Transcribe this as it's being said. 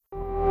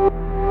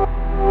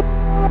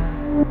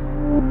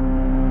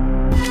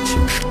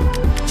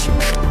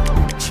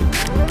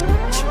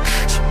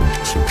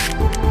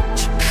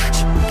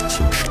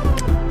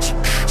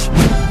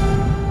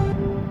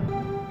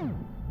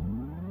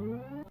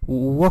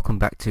welcome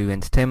back to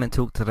Entertainment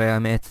Talk. Today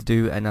I'm here to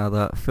do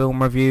another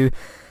film review.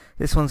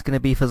 This one's going to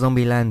be for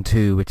Zombieland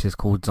 2, which is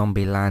called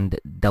Zombieland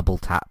Double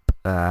Tap.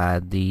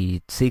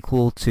 The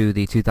sequel to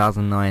the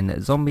 2009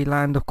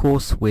 Zombieland, of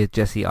course, with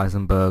Jesse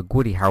Eisenberg,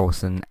 Woody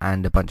Harrelson,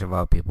 and a bunch of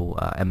other people,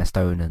 Emma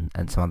Stone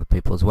and some other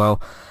people as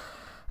well.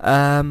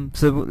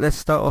 So let's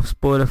start off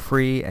spoiler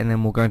free, and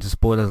then we'll go into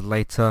spoilers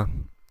later.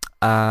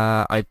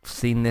 I've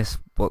seen this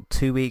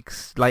 2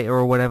 weeks later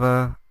or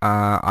whatever.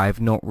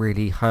 I've not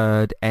really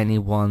heard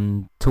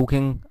anyone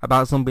talking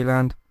about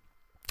Zombieland,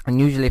 and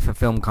usually if a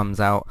film comes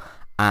out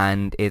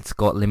and it's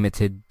got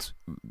limited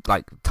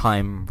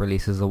time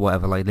releases or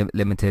whatever,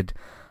 limited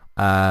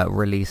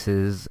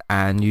releases,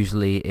 and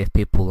usually if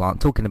people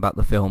aren't talking about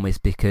the film, it's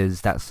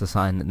because that's the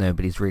sign that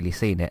nobody's really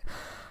seen it.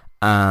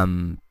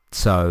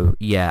 So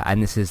yeah,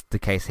 and this is the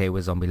case here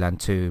with Zombieland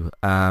 2.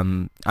 I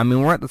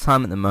mean, we're at the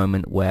time at the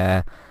moment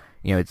where,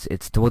 you know,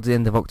 it's towards the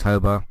end of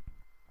October,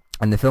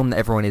 and the film that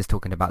everyone is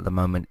talking about at the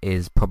moment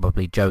is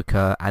probably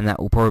Joker, and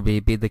that will probably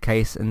be the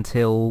case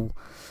until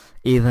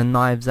either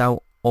Knives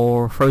Out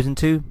or Frozen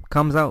 2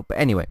 comes out. But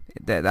anyway,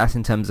 that's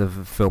in terms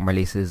of film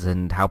releases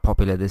and how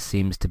popular this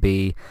seems to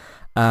be.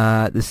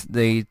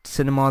 The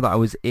cinema that I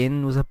was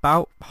in was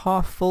about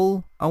half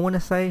full, I want to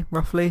say,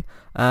 roughly.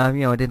 I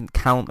didn't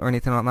count or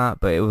anything like that,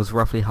 but it was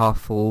roughly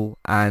half full.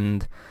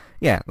 And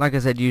yeah, like I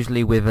said,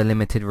 usually with a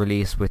limited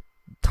release, with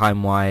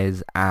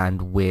time-wise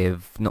and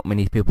with not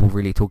many people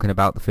really talking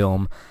about the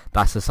film,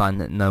 that's a sign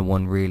that no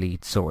one really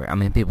saw it. I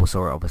mean, people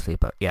saw it obviously,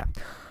 but yeah.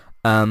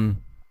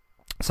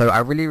 So I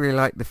really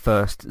liked the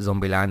first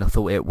Zombieland. I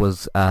thought it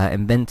was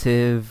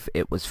inventive,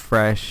 it was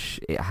fresh,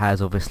 it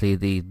has obviously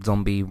the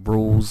zombie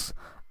rules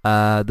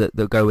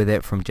that go with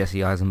it from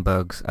Jesse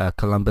Eisenberg's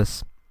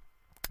Columbus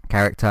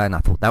character, and I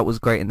thought that was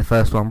great in the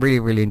first one.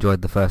 Really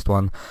enjoyed the first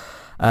one.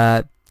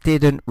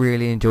 Didn't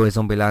really enjoy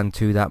Zombieland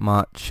 2 that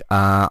much.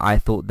 I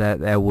thought that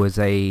there was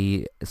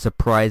a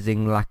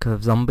surprising lack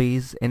of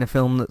zombies in a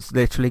film that's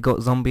literally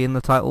got zombie in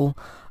the title,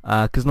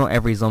 because not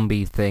every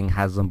zombie thing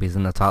has zombies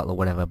in the title or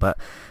whatever. But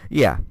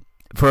yeah,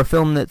 for a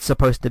film that's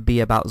supposed to be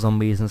about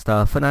zombies and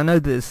stuff, and I know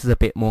that this is a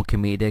bit more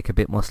comedic, a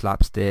bit more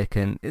slapstick,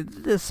 and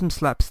there's some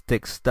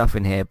slapstick stuff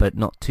in here, but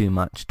not too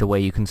much to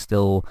where you can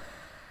still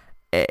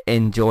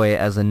enjoy it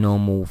as a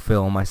normal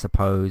film, I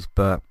suppose.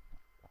 But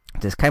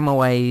just came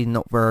away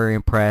not very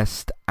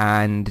impressed,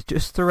 and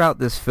just throughout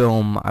this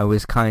film I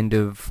was kind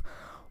of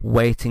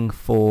waiting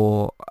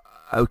for,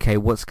 okay,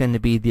 what's going to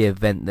be the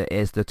event that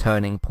is the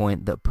turning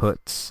point that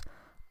puts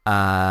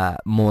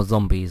more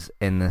zombies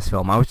in this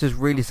film. I was just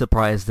really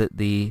surprised that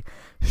the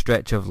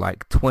stretch of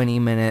 20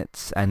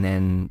 minutes and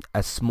then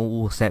a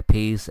small set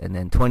piece and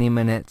then 20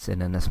 minutes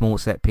and then a small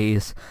set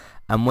piece,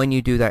 and when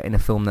you do that in a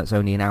film that's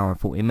only an hour and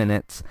 40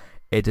 minutes,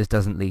 it just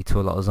doesn't lead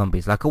to a lot of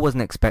zombies. I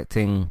wasn't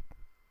expecting,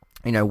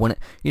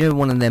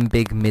 one of them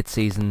big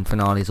mid-season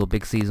finales or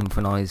big season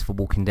finales for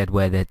Walking Dead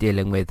where they're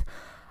dealing with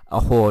a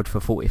horde for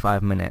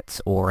 45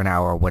 minutes or an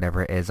hour or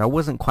whatever it is. I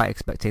wasn't quite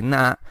expecting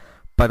that,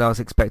 but I was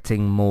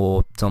expecting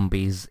more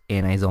zombies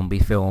in a zombie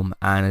film,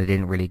 and I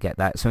didn't really get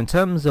that. So in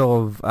terms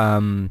of,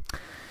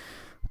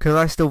 because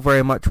I still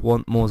very much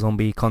want more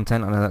zombie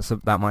content, I know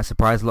that might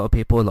surprise a lot of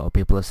people. A lot of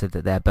people have said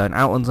that they're burnt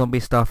out on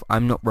zombie stuff.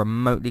 I'm not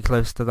remotely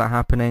close to that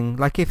happening.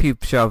 If you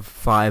shove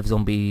 5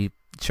 zombie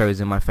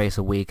shows in my face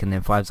a week and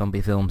then 5 zombie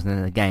films and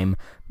then a game,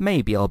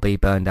 maybe I'll be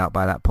burned out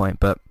by that point,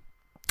 but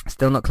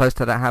still not close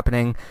to that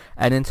happening.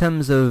 And in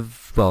terms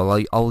of,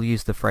 I'll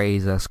use the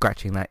phrase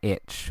scratching that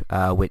itch,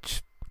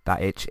 which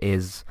that itch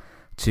is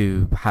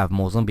to have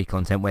more zombie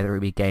content, whether it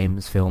be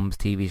games, films,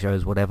 TV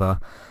shows, whatever.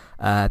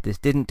 This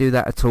didn't do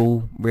that at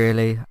all,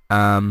 really.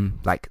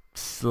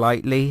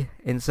 Slightly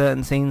in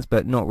certain scenes,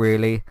 but not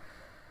really.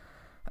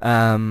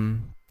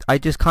 I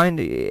just kind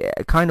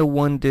of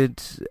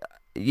wondered,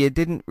 you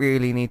didn't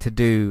really need to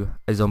do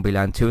a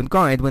Zombieland 2. And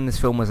granted, when this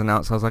film was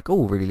announced, I was like,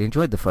 oh, really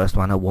enjoyed the first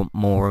one, I want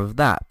more of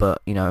that.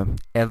 But,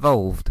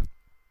 evolved.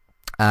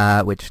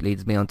 Which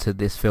leads me on to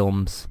this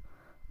film's,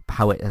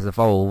 how it has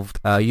evolved.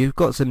 You've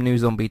got some new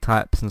zombie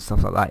types and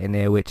stuff like that in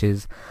here, which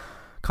is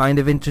kind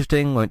of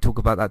interesting. Won't talk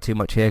about that too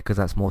much here because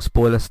that's more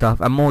spoiler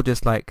stuff, and more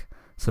just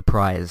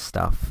surprise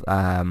stuff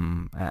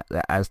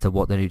as to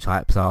what the new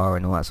types are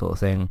and all that sort of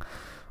thing.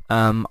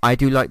 I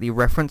do like the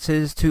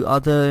references to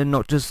other,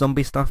 not just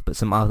zombie stuff, but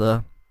some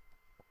other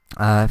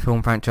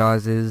film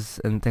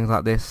franchises and things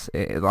like this,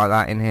 like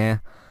that in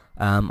here.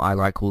 I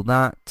like all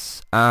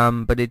that.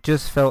 But it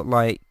just felt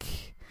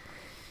like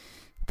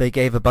they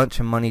gave a bunch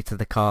of money to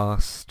the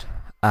cast.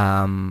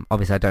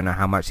 Obviously, I don't know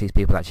how much these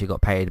people actually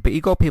got paid, but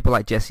you got people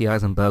like Jesse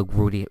Eisenberg,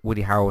 Woody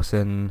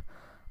Harrelson,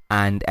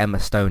 and Emma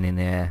Stone in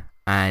here,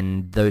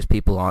 and those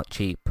people aren't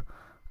cheap.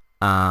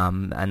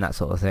 And that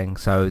sort of thing.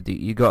 So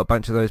you got a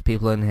bunch of those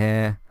people in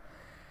here,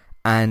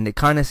 and it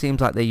kind of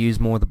seems like they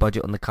used more of the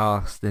budget on the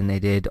cast than they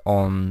did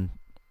on,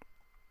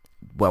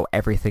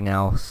 everything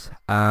else.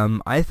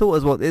 I thought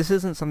as well, this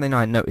isn't something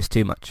I noticed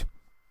too much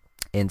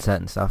in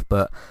certain stuff,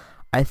 but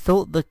I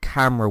thought the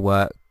camera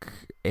work,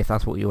 if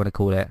that's what you want to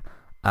call it,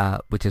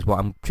 which is what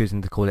I'm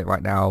choosing to call it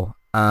right now,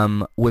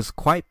 was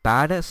quite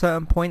bad at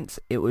certain points.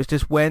 It was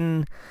just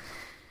when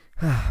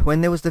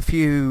there was the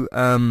few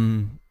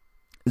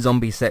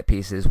zombie set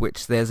pieces,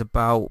 which there's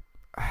one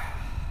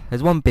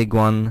big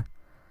one,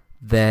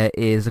 there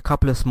is a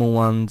couple of small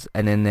ones,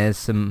 and then there's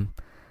some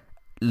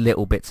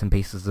little bits and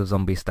pieces of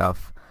zombie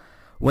stuff.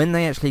 When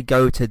they actually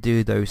go to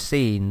do those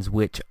scenes,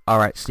 which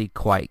are actually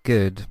quite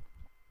good,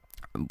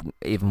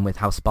 even with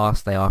how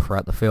sparse they are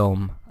throughout the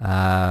film,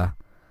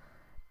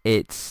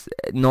 it's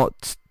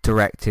not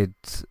directed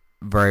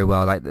very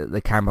well. Like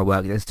the camera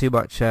work, there's too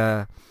much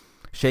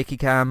shaky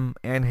cam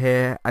in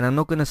here, and I'm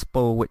not going to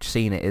spoil which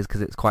scene it is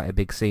because it's quite a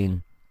big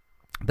scene,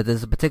 but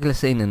there's a particular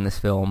scene in this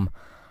film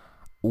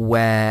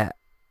where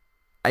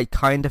I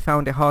kind of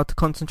found it hard to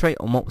concentrate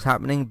on what was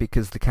happening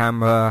because the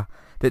camera,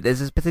 there's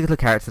this particular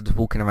character that's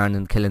walking around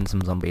and killing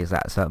some zombies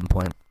at a certain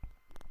point,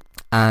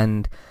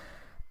 and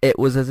it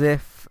was as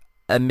if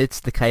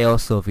amidst the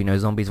chaos of,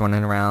 zombies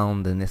running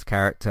around and this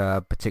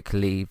character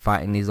particularly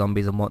fighting these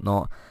zombies and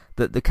whatnot,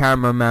 that the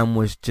cameraman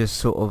was just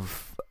sort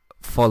of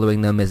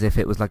following them as if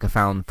it was like a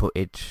found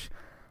footage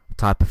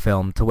type of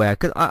film, to where,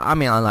 cause I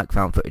like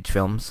found footage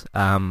films.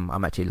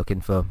 I'm actually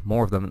looking for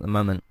more of them at the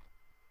moment.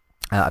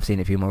 I've seen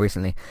a few more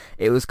recently.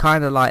 It was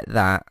kind of like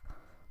that,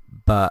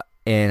 but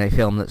in a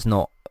film that's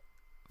not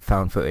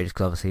found footage,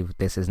 because obviously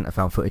this isn't a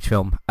found footage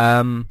film.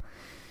 I'm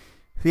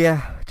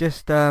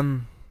just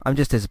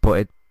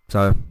disappointed.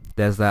 So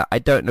there's that. I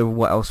don't know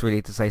what else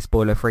really to say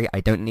spoiler free.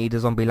 I don't need a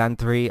Zombieland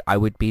 3. I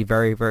would be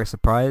very, very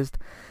surprised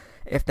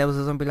if there was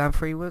a Zombieland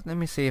 3. Let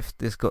me see if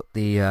this got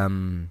the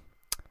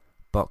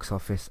box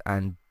office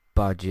and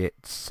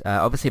budgets.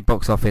 Obviously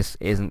box office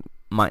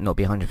might not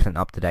be 100%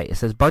 up to date. It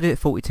says budget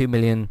 42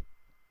 million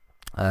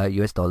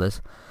US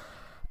dollars.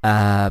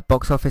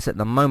 Box office at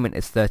the moment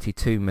is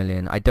 32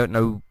 million. I don't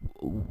know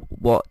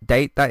what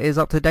date that is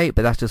up to date,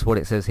 but that's just what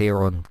it says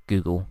here on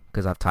Google,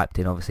 because I've typed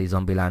in obviously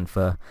Zombieland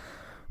for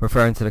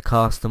referring to the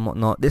cast and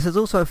whatnot. This is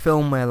also a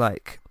film where,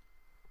 like,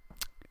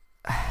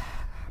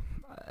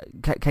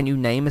 can you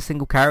name a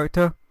single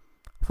character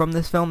from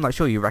this film? Like,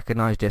 sure, you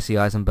recognise Jesse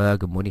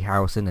Eisenberg and Woody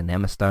Harrelson and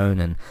Emma Stone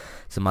and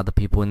some other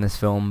people in this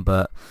film,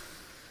 but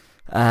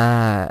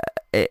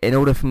in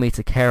order for me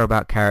to care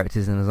about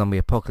characters in a zombie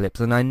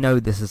apocalypse, and I know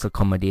this is a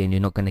comedy and you're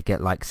not going to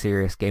get like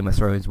serious Game of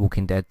Thrones,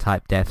 Walking Dead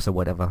type deaths or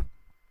whatever,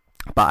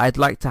 but I'd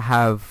like to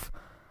have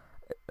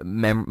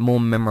more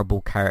memorable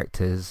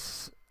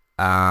characters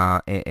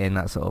in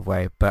that sort of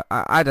way. But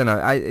I don't know,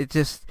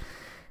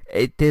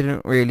 it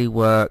didn't really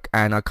work,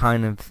 and I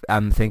kind of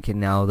am thinking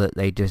now that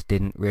they just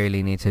didn't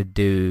really need to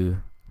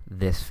do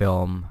this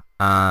film.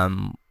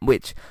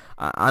 Which,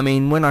 I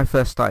mean, when I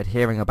first started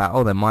hearing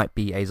about, there might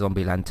be a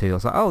Zombieland 2, I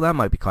was like, that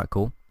might be quite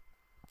cool.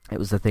 It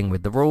was the thing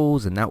with the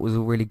rules, and that was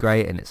all really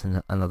great, and it's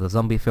another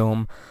zombie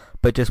film,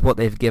 but just what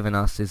they've given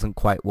us isn't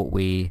quite what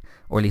we,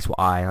 or at least what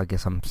I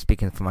guess I'm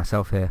speaking for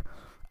myself here,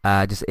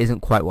 just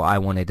isn't quite what I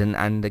wanted.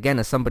 And again,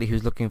 as somebody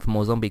who's looking for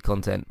more zombie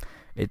content,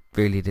 it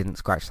really didn't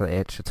scratch that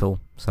itch at all.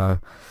 So,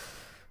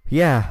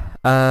 yeah,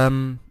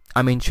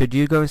 I mean, should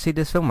you go and see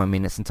this film? I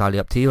mean, it's entirely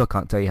up to you. I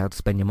can't tell you how to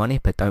spend your money,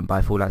 but don't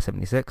buy Fallout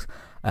 76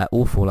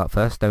 or Fallout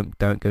First.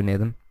 Don't go near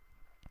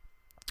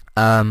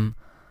them.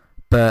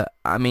 But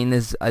I mean,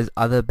 there's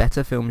other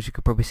better films you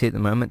could probably see at the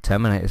moment.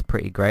 Terminator is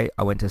pretty great.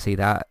 I went to see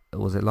that.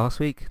 Was it last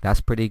week?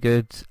 That's pretty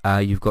good.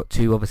 You've got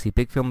two obviously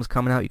big films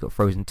coming out. You've got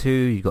Frozen 2.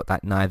 You've got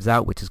that Knives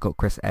Out, which has got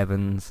Chris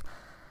Evans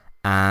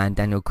and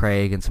Daniel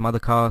Craig and some other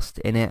cast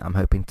in it. I'm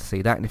hoping to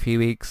see that in a few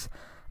weeks.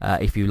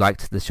 If you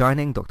liked The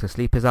Shining, Dr.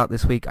 Sleep is out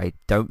this week. I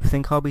don't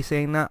think I'll be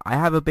seeing that. I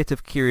have a bit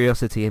of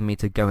curiosity in me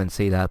to go and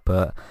see that,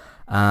 but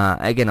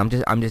again, I'm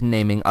just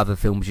naming other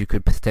films you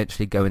could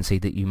potentially go and see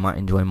that you might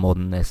enjoy more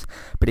than this.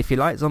 But if you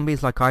like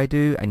zombies like I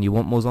do, and you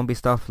want more zombie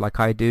stuff like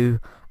I do,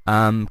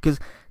 because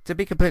to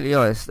be completely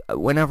honest,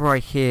 whenever I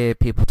hear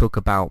people talk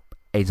about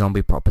a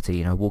zombie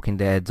property, Walking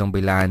Dead,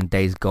 Zombieland,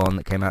 Days Gone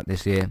that came out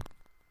this year,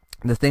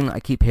 the thing that I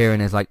keep hearing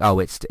is like,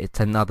 it's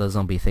another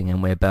zombie thing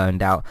and we're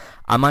burned out.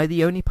 Am I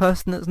the only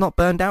person that's not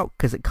burned out?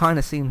 Because it kind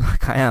of seems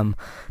like I am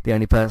the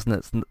only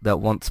person that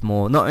wants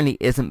more. Not only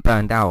isn't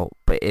burned out,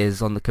 but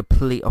is on the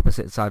complete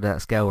opposite side of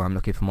that scale where I'm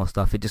looking for more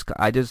stuff.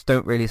 I just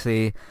don't really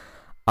see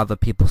other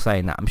people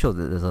saying that. I'm sure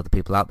that there's other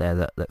people out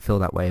there that feel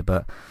that way,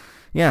 but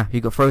yeah, you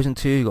got Frozen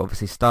 2, you got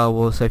obviously Star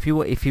Wars. So if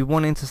you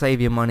wanting to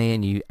save your money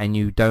and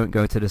you don't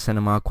go to the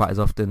cinema quite as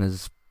often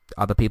as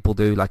other people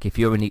do, like if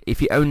you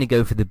only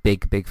go for the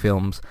big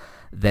films,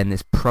 then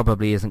this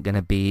probably isn't going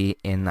to be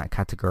in that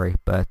category.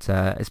 But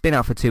it's been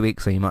out for 2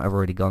 weeks, so you might have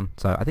already gone.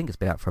 So I think it's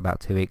been out for about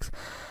 2 weeks.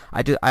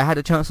 I had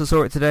a chance to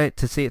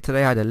see it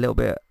today. I had a little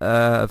bit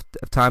of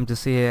time to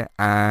see it,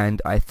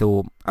 and I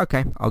thought,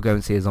 okay, I'll go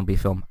and see a zombie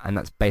film, and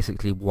that's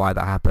basically why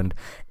that happened.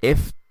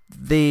 If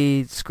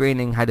the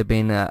screening had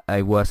been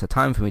a worse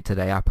time for me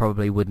today, I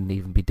probably wouldn't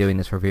even be doing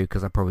this review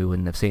because I probably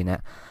wouldn't have seen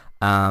it.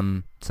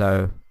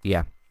 So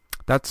yeah.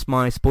 That's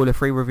my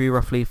spoiler-free review,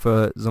 roughly,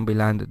 for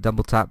Zombieland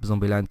Double Tap,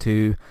 Zombieland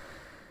 2.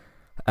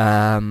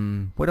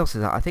 What else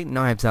is that? I think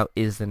Knives Out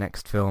is the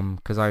next film,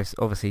 because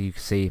obviously you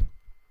can see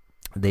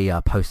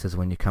posters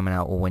when you're coming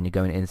out or when you're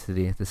going into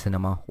the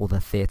cinema or the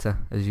theatre,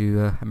 as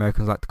you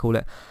Americans like to call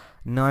it.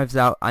 Knives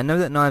Out. I know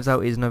that Knives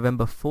Out is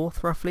November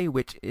 4th roughly,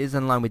 which is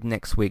in line with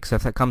next week. So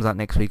if that comes out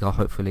next week, I'll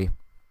hopefully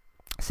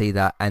see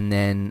that. And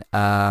then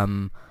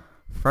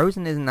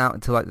Frozen isn't out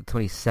until like the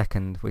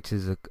 22nd, which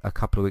is a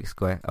couple of weeks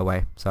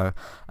away. So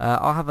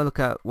I'll have a look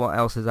at what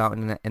else is out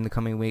in the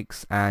coming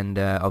weeks and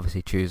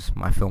obviously choose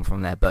my film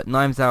from there. But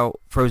Knives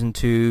Out, Frozen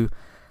 2,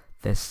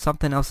 there's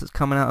something else that's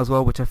coming out as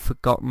well, which I've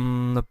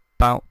forgotten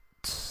about.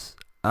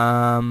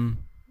 I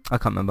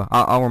can't remember.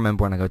 I'll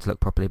remember when I go to look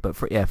properly. But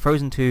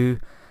Frozen 2,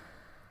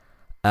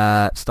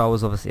 Star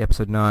Wars obviously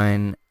Episode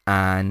 9,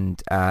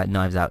 and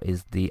Knives Out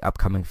is the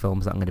upcoming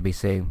films that I'm going to be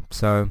seeing.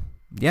 So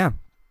yeah,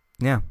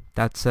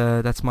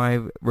 that's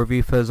my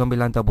review for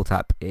Zombieland Double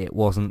Tap. It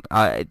wasn't.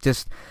 I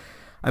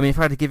mean, if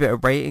I had to give it a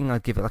rating,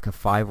 I'd give it like a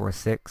 5 or a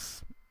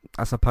 6,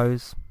 I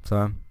suppose.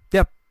 So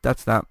yeah,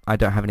 that's that. I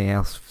don't have anything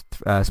else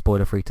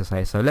spoiler free to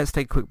say. So let's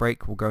take a quick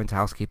break. We'll go into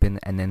housekeeping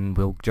and then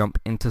we'll jump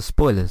into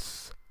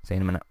spoilers. See you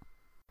in a minute.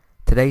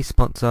 Today's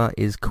sponsor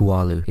is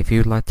Kualu. If you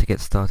would like to get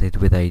started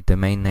with a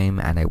domain name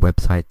and a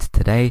website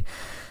today,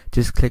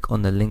 just click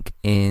on the link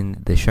in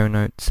the show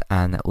notes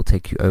and that will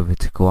take you over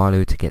to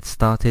Kualu to get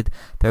started.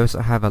 They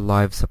also have a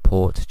live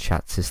support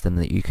chat system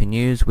that you can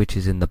use, which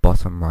is in the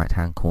bottom right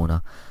hand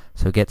corner.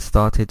 So get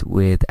started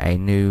with a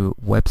new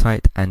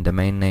website and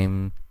domain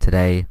name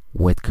today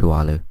with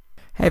Kualu.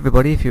 Hey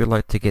everybody, if you would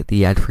like to get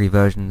the ad-free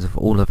versions of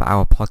all of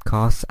our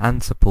podcasts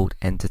and support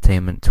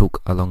Entertainment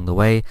Talk along the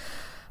way,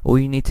 all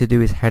you need to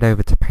do is head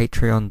over to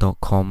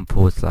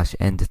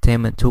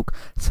patreon.com/entertainment talk.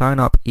 Sign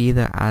up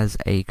either as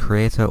a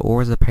creator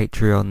or as a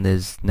Patreon.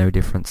 There's no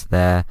difference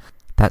there.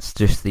 That's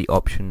just the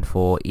option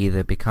for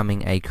either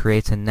becoming a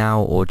creator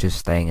now or just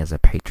staying as a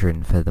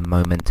patron for the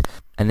moment.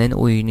 And then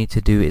all you need to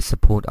do is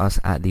support us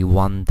at the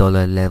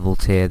 $1 level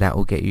tier. That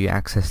will get you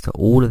access to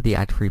all of the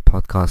ad-free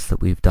podcasts that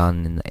we've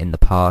done in the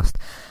past,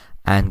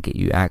 and get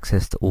you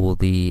access to all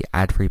the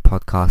ad-free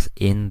podcasts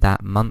in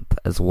that month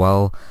as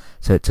well.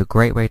 So it's a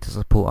great way to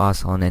support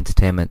us on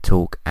Entertainment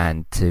Talk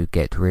and to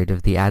get rid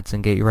of the ads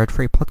and get your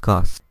ad-free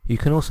podcasts. You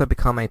can also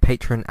become a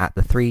patron at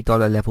the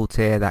 $3 level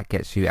tier. That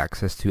gets you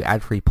access to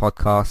ad-free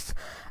podcasts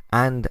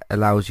and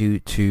allows you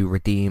to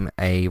redeem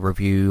a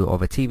review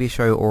of a TV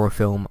show or a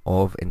film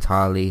of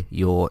entirely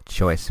your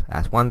choice.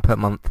 That's one per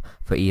month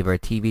for either a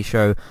TV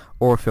show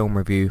or a film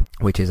review,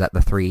 which is at the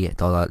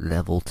 $3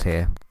 level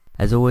tier.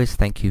 As always,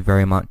 thank you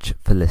very much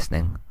for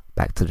listening.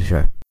 Back to the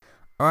show.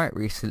 Alright,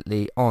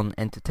 recently on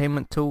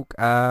Entertainment Talk,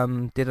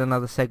 did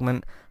another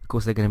segment. Of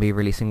course, they're going to be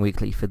releasing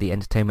weekly for the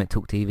Entertainment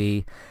Talk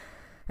TV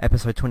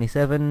episode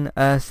 27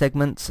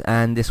 segments,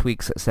 and this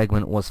week's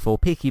segment was for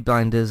Peaky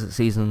Blinders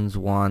season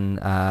 1,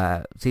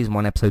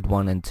 episode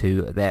 1 and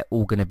 2. They're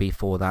all going to be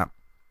for that.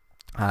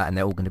 And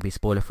they're all going to be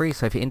spoiler free,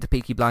 so if you're into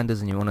Peaky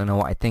Blinders and you want to know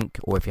what I think,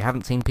 or if you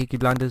haven't seen Peaky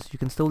Blinders, you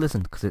can still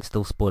listen because it's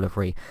still spoiler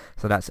free.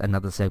 So that's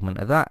another segment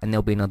of that, and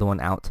there'll be another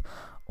one out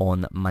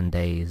on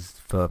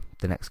Mondays for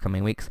the next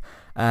coming weeks.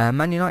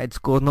 Man United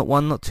scored not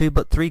 1, not 2,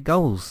 but 3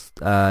 goals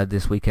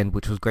this weekend,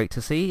 which was great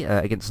to see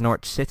against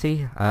Norwich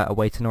City,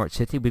 away to Norwich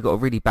City. We got a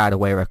really bad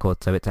away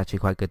record, so it's actually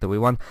quite good that we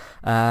won.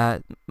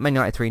 Man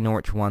United 3,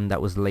 Norwich 1,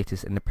 that was the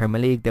latest in the Premier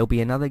League. There'll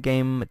be another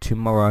game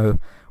tomorrow,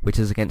 which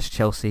is against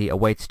Chelsea,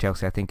 away to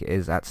Chelsea, I think it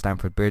is, at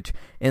Stamford Bridge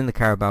in the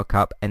Carabao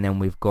Cup, and then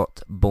we've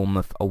got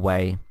Bournemouth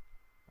away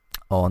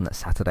on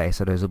Saturday,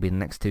 so those will be the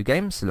next 2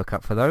 games, so look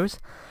out for those.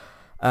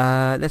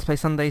 Let's Play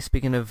Sunday,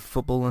 speaking of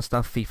football and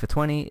stuff, FIFA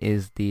 20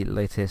 is the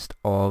latest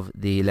of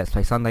the Let's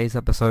Play Sundays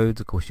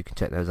episodes. Of course, you can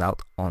check those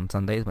out on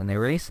Sundays when they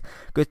release.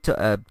 Good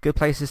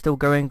Place is still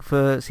going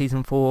for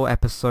Season 4.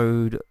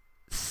 Episode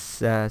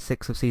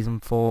 6 of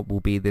Season 4 will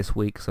be this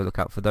week, so look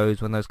out for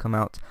those when those come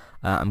out.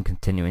 I'm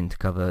continuing to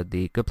cover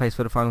the Good Place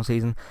for the final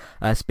season.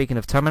 Speaking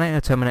of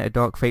Terminator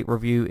Dark Fate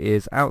review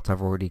is out.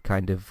 I've already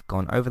kind of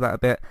gone over that a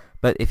bit,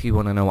 but if you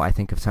want to know what I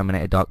think of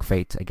Terminator Dark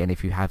Fate, again,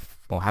 if you have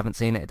or haven't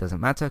seen it, it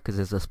doesn't matter because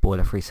there's a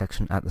spoiler-free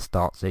section at the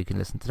start, so you can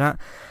listen to that.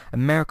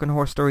 American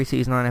Horror Story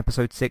Season 9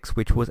 Episode 6,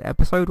 which was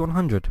Episode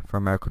 100 for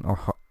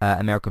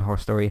American Horror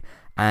Story,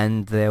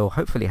 and they'll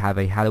hopefully have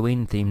a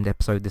Halloween-themed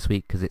episode this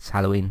week because it's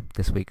Halloween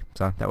this week,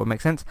 so that would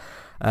make sense.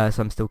 So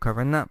I'm still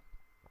covering that.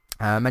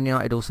 Man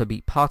United also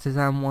beat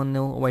Partizan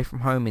 1-0 away from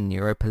home in the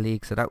Europa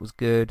League, so that was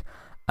good.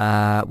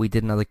 We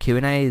did another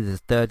Q&A, there's a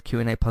third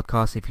Q&A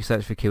podcast. If you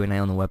search for Q&A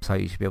on the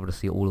website, you should be able to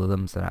see all of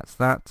them, so that's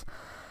that.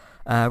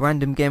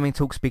 Random Gaming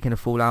Talk, speaking of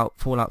Fallout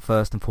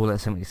First and Fallout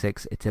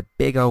 76, it's a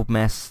big old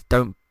mess.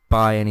 Don't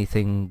buy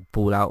anything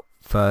Fallout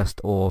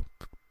First or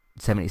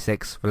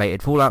 76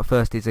 related. Fallout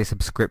First is a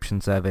subscription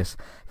service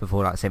for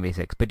Fallout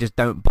 76, but just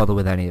don't bother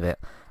with any of it.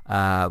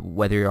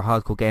 Whether you're a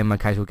hardcore gamer,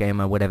 casual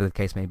gamer, whatever the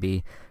case may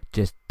be,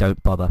 just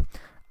don't bother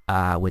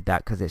with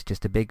that because it's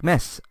just a big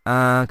mess.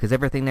 Because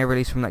everything they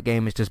release from that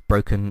game is just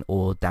broken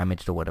or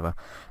damaged or whatever.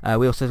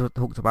 We also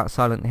talked about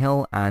Silent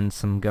Hill and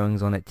some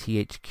goings on at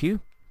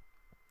THQ.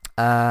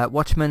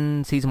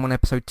 Watchmen season 1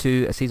 episode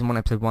 2, season 1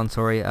 episode 1,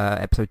 sorry,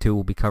 episode 2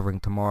 will be covering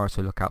tomorrow,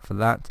 so look out for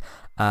that.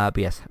 But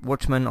yes,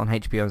 Watchmen on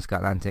HBO and Sky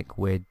Atlantic,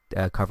 we're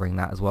covering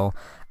that as well.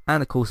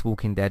 And of course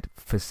Walking Dead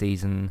for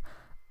season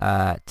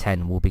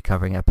 10, we'll be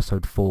covering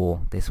episode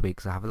 4 this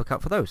week, so have a look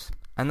out for those.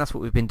 And that's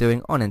what we've been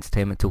doing on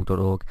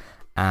entertainmenttalk.org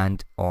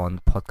and on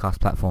podcast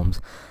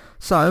platforms.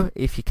 So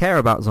if you care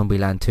about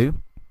Zombieland 2,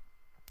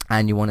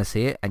 and you want to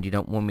see it, and you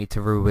don't want me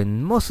to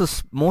ruin more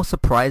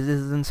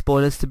surprises than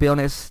spoilers, to be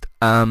honest,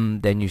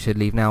 then you should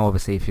leave now.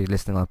 Obviously, if you're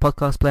listening on a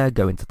podcast player,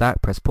 go into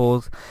that, press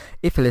pause.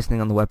 If you're listening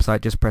on the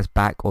website, just press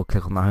back or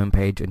click on the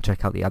homepage and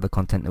check out the other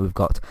content that we've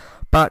got.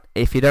 But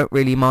if you don't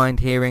really mind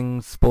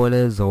hearing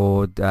spoilers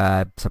or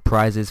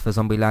surprises for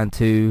Zombieland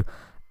 2,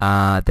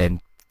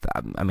 then,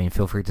 I mean,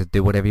 feel free to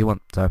do whatever you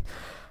want. So,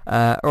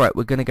 alright,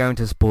 we're going to go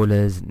into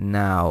spoilers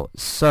now.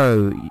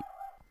 So,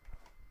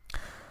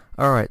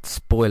 alright,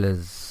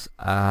 spoilers.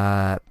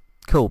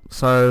 Cool.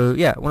 So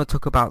yeah, I want to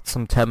talk about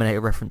some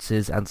Terminator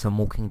references and some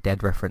Walking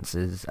Dead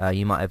references.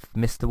 You might have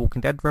missed the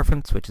Walking Dead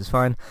reference, which is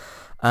fine.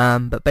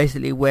 But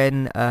basically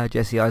when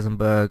Jesse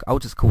Eisenberg, I'll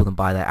just call them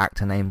by their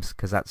actor names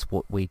because that's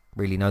what we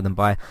really know them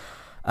by.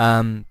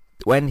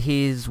 When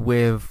he's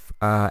with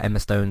Emma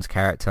Stone's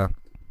character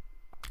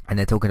and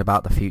they're talking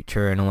about the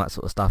future and all that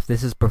sort of stuff,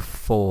 this is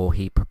before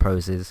he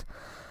proposes.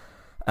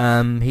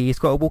 He's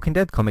got a Walking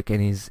Dead comic in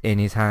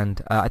his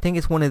hand. I think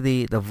it's one of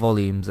the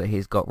volumes that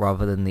he's got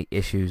rather than the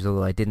issues,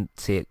 although I didn't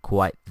see it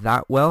quite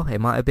that well. It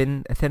might have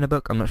been a thinner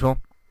book, I'm not sure.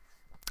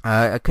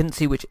 I couldn't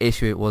see which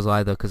issue it was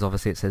either, because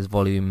obviously it says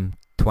volume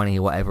 20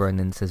 or whatever, and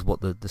then says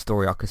what the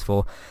story arc is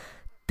for.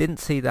 Didn't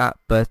see that,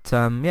 but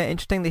yeah,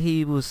 interesting that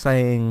he was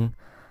saying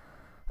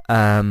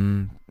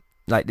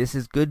like this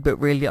is good but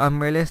really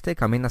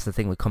unrealistic. I mean, that's the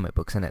thing with comic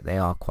books, isn't it? They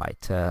are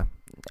quite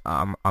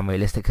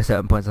unrealistic at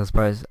certain points, I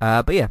suppose.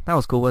 But yeah, that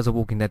was cool as a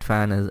Walking Dead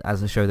fan,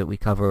 as a show that we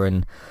cover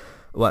and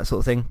all that sort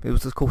of thing. It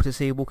was just cool to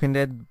see Walking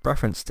Dead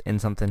referenced in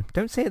something.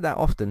 Don't see it that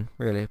often,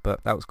 really,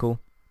 but that was cool.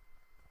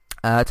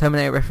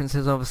 Terminator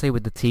references, obviously,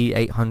 with the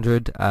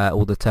T-800,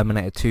 or the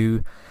Terminator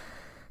 2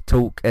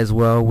 talk as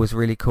well was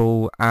really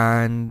cool.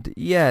 And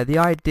yeah, the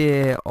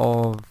idea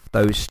of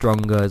those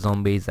stronger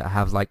zombies that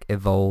have like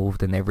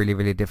evolved and they're really,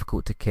 really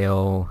difficult to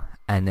kill.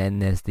 And then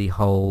there's the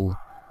whole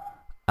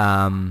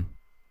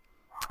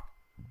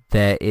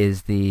there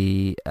is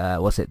the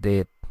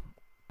the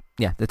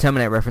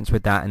Terminator reference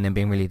with that, and then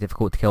being really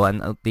difficult to kill,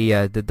 and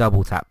the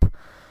double tap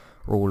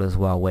rule as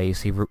well, where you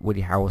see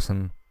Woody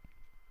Harrelson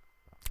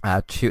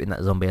shooting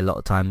that zombie a lot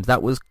of times.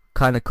 That was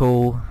kind of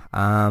cool,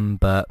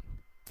 but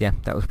yeah,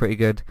 that was pretty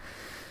good.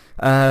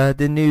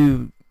 The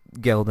new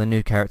girl, the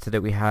new character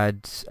that we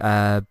had,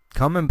 can't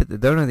remember,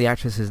 don't know the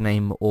actress's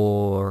name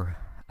or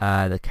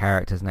the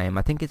character's name.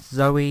 I think it's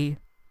Zoe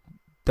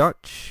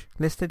Dutch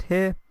listed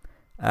here.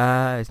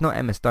 It's not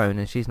Emma Stone,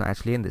 and she's not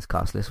actually in this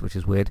cast list, which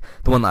is weird.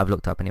 The one that I've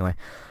looked up anyway.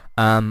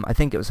 I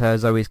think it was her,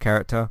 Zoe's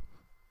character.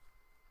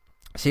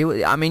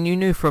 I mean, you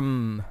knew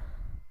from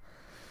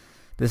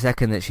the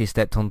second that she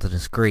stepped onto the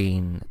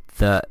screen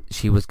that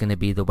she was going to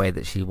be the way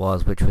that she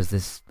was, which was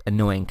this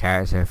annoying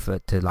character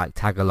to like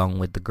tag along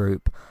with the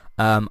group.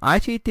 I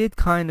actually did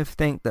kind of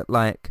think that,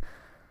 like,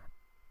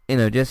 you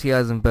know, Jesse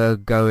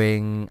Eisenberg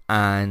going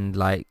and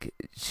like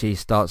she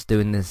starts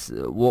doing this,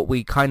 what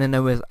we kind of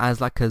know as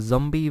like a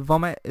zombie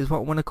vomit is what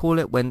I want to call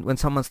it, when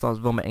someone starts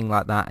vomiting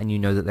like that and you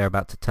know that they're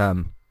about to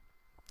turn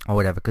or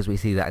whatever, because we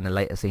see that in a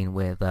later scene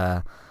with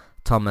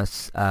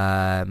Thomas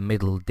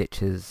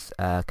Middleditch's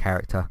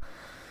character,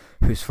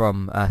 who's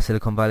from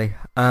Silicon Valley,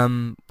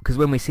 because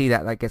when we see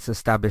that, that gets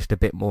established a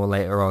bit more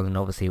later on, and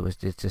obviously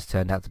it just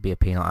turned out to be a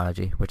peanut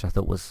allergy, which I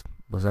thought was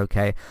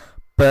okay.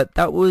 But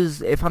that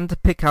was, if I'm to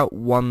pick out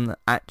one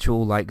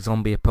actual like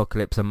zombie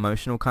apocalypse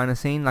emotional kind of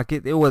scene, like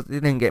it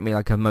didn't get me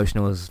like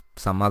emotional as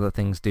some other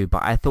things do,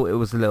 but I thought it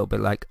was a little bit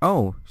like,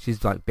 oh,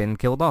 she's like been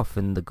killed off,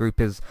 and the group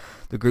was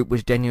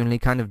genuinely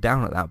kind of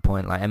down at that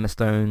point. Like Emma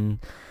Stone,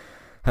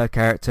 her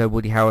character,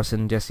 Woody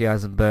Harrelson, Jesse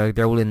Eisenberg,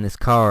 they're all in this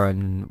car,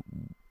 and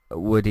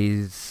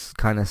Woody's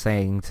kind of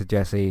saying to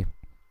Jesse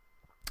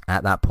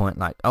at that point,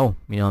 like, oh,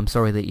 you know, I'm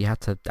sorry that you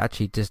had to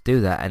actually just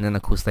do that. And then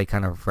of course they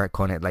kind of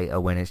retcon it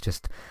later when it's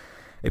just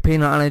a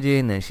peanut allergy,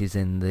 and then she's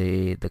in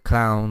the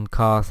clown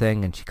car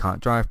thing and she can't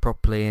drive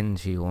properly and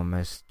she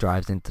almost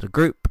drives into the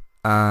group,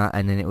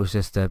 and then it was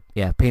just a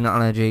peanut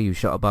allergy, you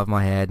shot above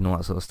my head and all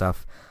that sort of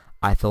stuff.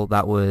 I thought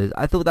that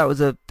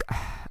was an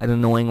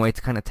annoying way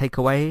to kind of take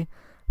away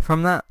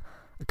from that,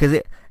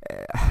 because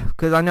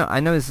I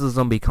know this is a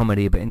zombie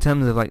comedy, but in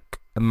terms of like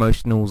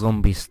emotional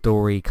zombie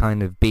story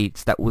kind of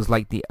beats, that was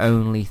like the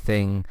only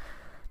thing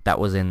that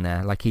was in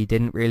there. Like, he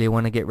didn't really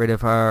want to get rid of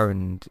her,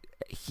 and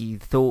he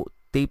thought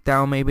deep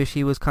down maybe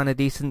she was kind of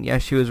decent. Yeah,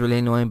 she was really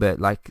annoying, but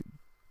like,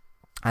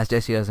 as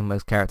Jesse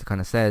Eisenberg's character kind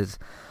of says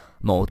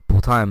multiple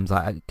times,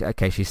 like,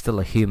 okay, she's still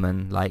a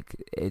human. Like,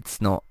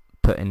 it's not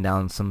putting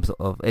down some sort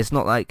of, it's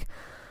not like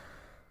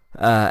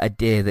a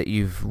deer that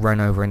you've run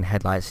over in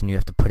headlights and you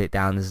have to put it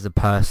down. This is a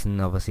person.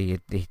 Obviously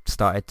he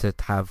started to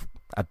have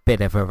a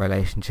bit of a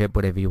relationship,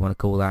 whatever you want to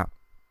call that,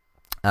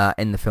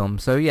 in the film.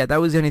 So yeah, that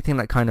was the only thing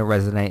that kind of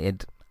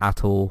resonated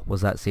at all,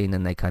 was that scene,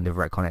 and they kind of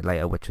retcon it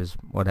later, which was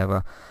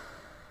whatever.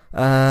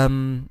 I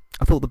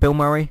thought the Bill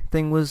Murray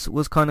thing was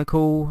kind of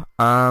cool,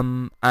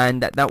 and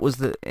that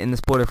was in the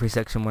spoiler-free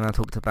section when I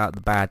talked about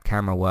the bad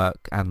camera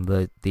work and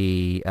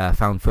the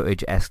found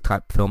footage-esque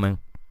type filming.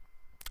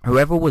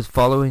 Whoever was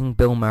following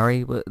Bill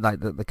Murray,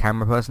 like the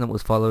camera person that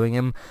was following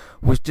him,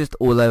 was just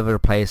all over the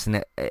place,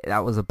 and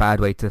that was a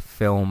bad way to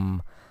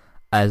film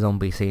a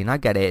zombie scene. I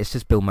get it, it's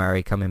just Bill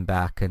Murray coming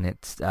back, and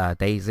it's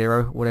day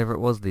 0, whatever it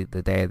was, the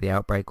day of the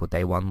outbreak, or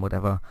day 1,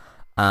 whatever.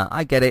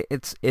 I get it,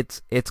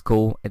 it's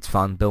cool, it's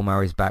fun, Bill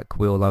Murray's back,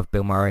 we all love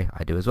Bill Murray,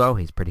 I do as well,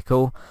 he's pretty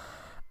cool.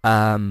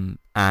 And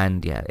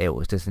yeah, it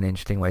was just an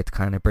interesting way to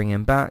kind of bring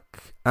him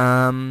back.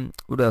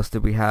 What else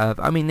did we have?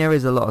 I mean, there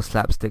is a lot of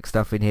slapstick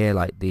stuff in here,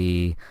 like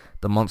the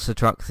monster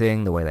truck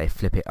thing, the way they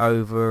flip it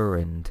over,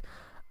 and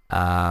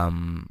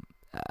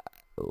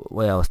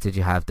what else did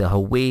you have? The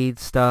whole weed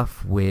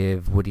stuff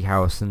with Woody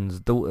Harrelson's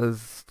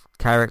daughter's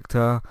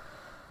character,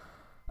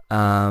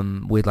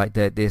 with like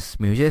this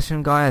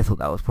musician guy. I thought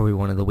that was probably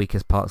one of the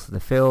weakest parts of the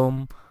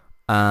film.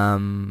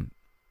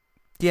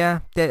 Yeah,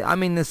 I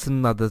mean, there's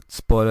some other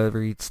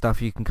spoilery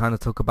stuff you can kind of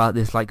talk about.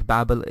 This, like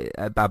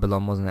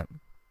Babylon, wasn't it?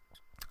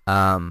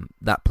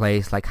 That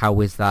place, like,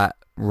 how is that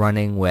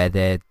running, where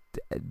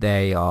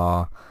they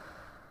are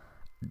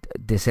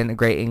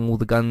disintegrating all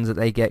the guns that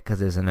they get because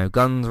there's a no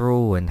guns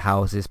rule, and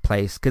how is this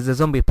place, because the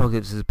zombie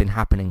apocalypse has been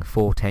happening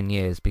for 10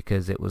 years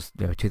because it was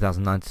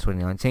 2009 to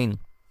 2019.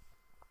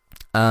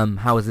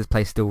 How is this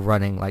place still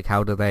running? Like,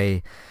 how do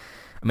they,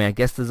 I mean, I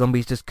guess the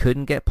zombies just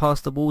couldn't get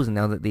past the walls, and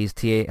now that these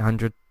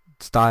T-800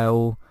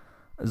 style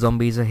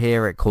zombies are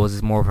here, it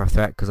causes more of a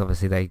threat because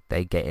obviously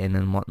they get in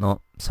and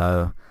whatnot.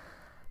 So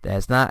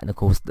there's that, and of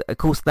course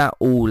that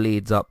all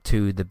leads up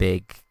to the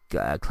big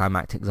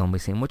climactic zombie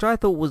scene, which I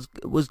thought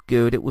was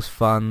good. It was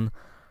fun,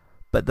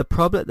 but the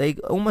problem, they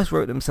almost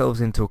wrote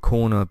themselves into a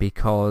corner,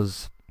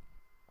 because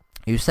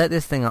you set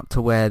this thing up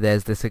to where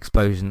there's this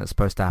explosion that's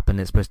supposed to happen.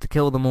 It's supposed to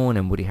kill them all,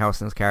 and Woody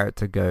Harrelson's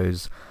character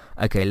goes,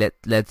 okay,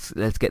 let's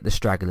get the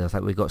stragglers.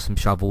 Like, we've got some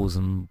shovels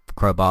and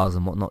crowbars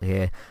and whatnot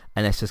here,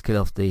 and let's just kill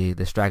off the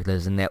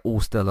stragglers, and they're all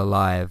still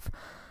alive.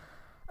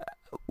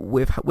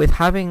 With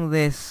having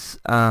this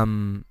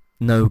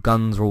no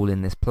guns rule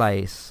in this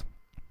place,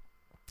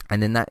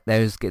 and then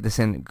those get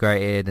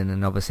disintegrated, and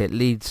then obviously it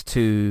leads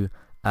to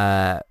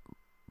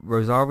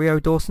Rosario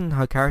Dawson,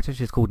 her character,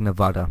 she's called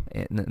Nevada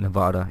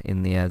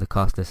in the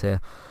cast list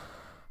here.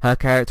 Her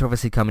character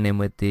obviously coming in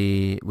with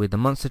the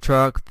monster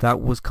truck,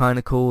 that was kind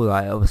of cool.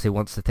 Like, obviously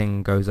once the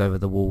thing goes over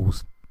the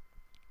walls,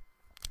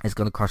 it's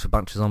going to crush a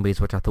bunch of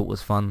zombies, which I thought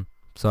was fun.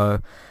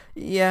 So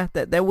yeah,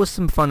 there was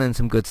some fun and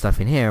some good stuff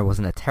in here. It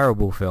wasn't a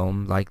terrible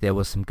film. Like, there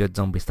was some good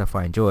zombie stuff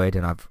I enjoyed,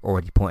 and I've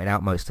already pointed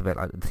out most of it.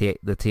 Like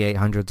the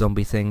T-800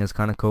 zombie thing is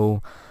kind of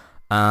cool.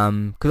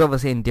 Because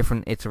obviously in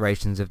different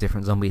iterations of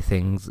different zombie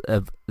things,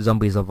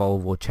 zombies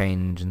evolve or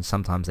change, and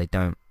sometimes they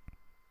don't.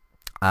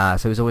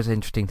 So it's always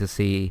interesting to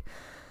see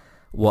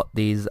what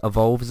these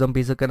evolved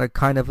zombies are going to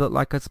kind of look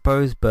like, I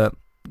suppose. But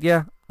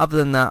yeah, other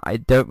than that, I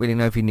don't really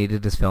know if you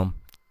needed this film,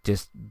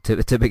 just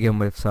to begin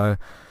with. So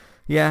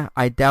yeah,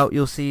 I doubt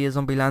you'll see a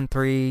Zombieland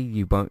 3.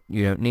 You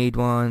don't need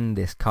one.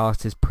 This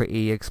cast is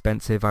pretty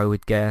expensive, I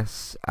would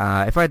guess.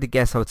 If I had to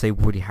guess, I would say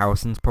Woody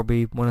Harrelson's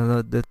probably one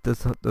of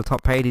the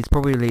top paid. He's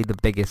probably the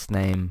biggest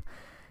name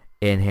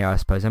in here, I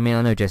suppose. I mean,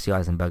 I know Jesse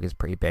Eisenberg is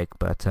pretty big,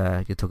 but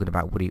you're talking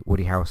about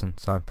Woody Harrelson.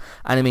 So,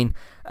 and I mean,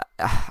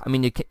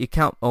 you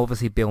count,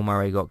 obviously Bill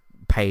Murray got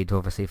paid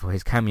obviously for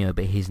his cameo,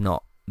 but he's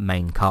not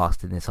main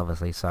cast in this,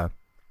 obviously. So,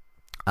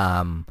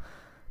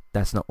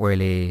 that's not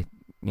really,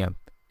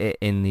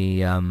 in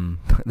the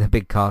the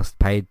big cast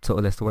paid sort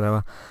of list or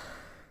whatever.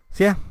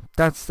 So yeah,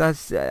 that's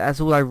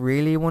all I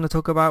really want to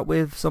talk about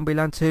with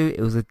Zombieland 2.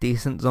 It was a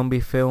decent zombie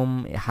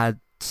film. It had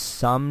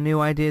some new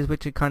ideas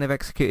which it kind of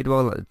executed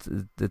well, like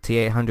the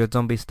T-800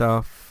 zombie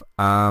stuff.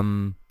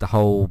 The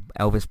whole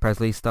Elvis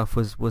Presley stuff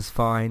was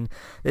fine.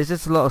 There's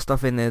just a lot of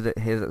stuff in there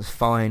that's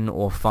fine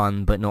or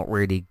fun, but not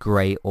really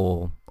great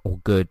or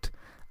good,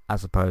 I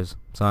suppose.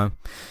 So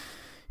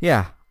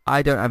yeah,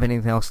 I don't have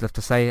anything else left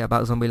to say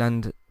about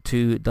Zombieland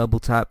 2 Double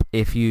Tap.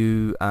 If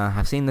you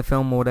have seen the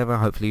film or whatever,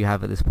 hopefully you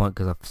have at this point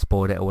because I've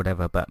spoiled it or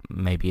whatever, but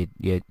maybe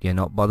you're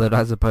not bothered,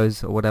 I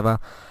suppose, or whatever.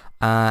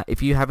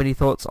 If you have any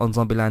thoughts on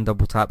Zombieland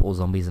Double Tap or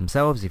zombies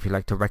themselves, if you'd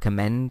like to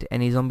recommend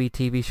any zombie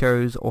TV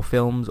shows or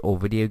films or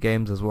video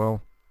games as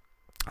well,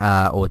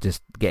 or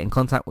just get in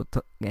contact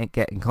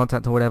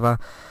or whatever,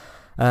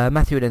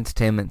 Matthew at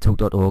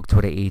entertainmenttalk.org,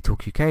 Twitter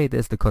eTalkUK,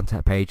 there's the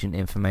contact page and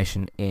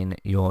information in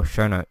your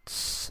show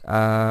notes.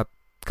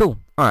 Cool.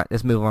 Alright,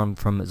 let's move on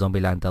from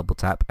Zombieland Double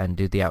Tap and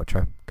do the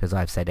outro, because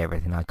I've said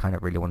everything I kind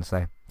of really want to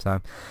say. So,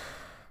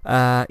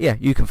 yeah,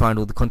 you can find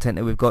all the content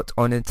that we've got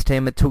on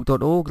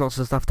entertainmenttalk.org, lots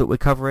of stuff that we're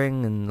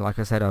covering, and like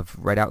I said, I've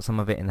read out some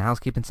of it in the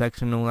housekeeping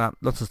section and all that.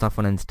 Lots of stuff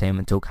on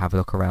Entertainment Talk. Have a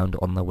look around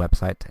on the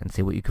website and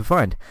see what you can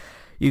find.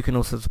 You can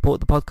also support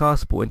the podcast,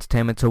 support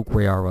Entertainment Talk.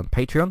 We are on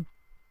Patreon.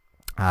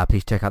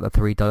 Please check out the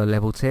 $3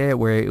 level tier.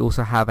 We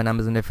also have an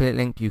Amazon affiliate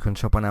link. You can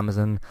shop on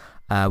Amazon.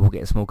 We'll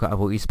get a small cut of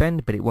what you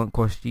spend, but it won't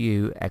cost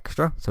you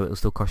extra, so it'll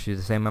still cost you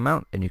the same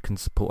amount, and you can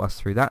support us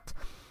through that.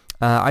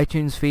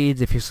 iTunes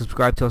feeds, if you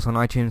subscribe to us on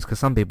iTunes, because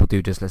some people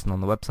do just listen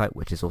on the website,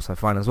 which is also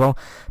fine as well.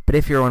 But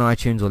if you're on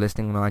iTunes or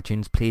listening on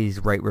iTunes,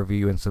 please rate,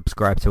 review, and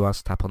subscribe to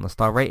us. Tap on the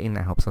star rating,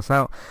 that helps us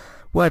out.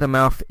 Word of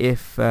mouth,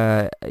 if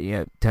tell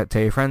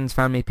your friends,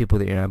 family, people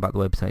that you know about the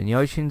website and the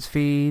iTunes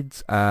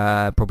feeds.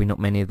 Probably not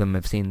many of them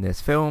have seen this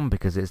film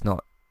because it's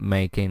not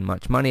making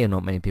much money and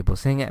not many people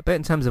seeing it. But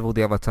in terms of all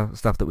the other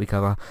stuff that we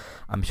cover,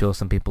 I'm sure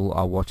some people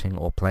are watching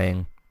or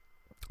playing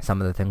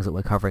some of the things that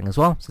we're covering as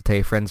well. So tell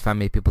your friends,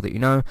 family, people that you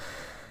know.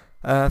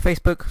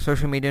 Facebook,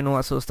 social media and all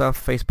that sort of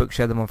stuff. Facebook,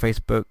 share them on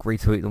Facebook,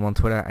 retweet them on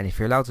Twitter, and if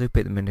you're allowed to,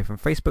 put them in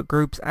different Facebook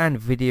groups. And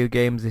video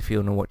games, if you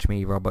want to watch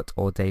me, Robert,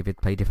 or David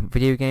play different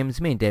video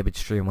games, me and David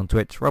stream on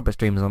Twitch, Robert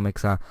streams on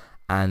Mixer,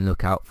 and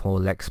look out for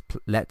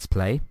Let's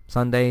Play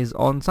Sundays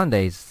on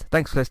Sundays.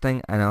 Thanks for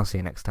listening, and I'll see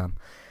you next time.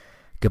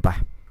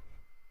 Goodbye.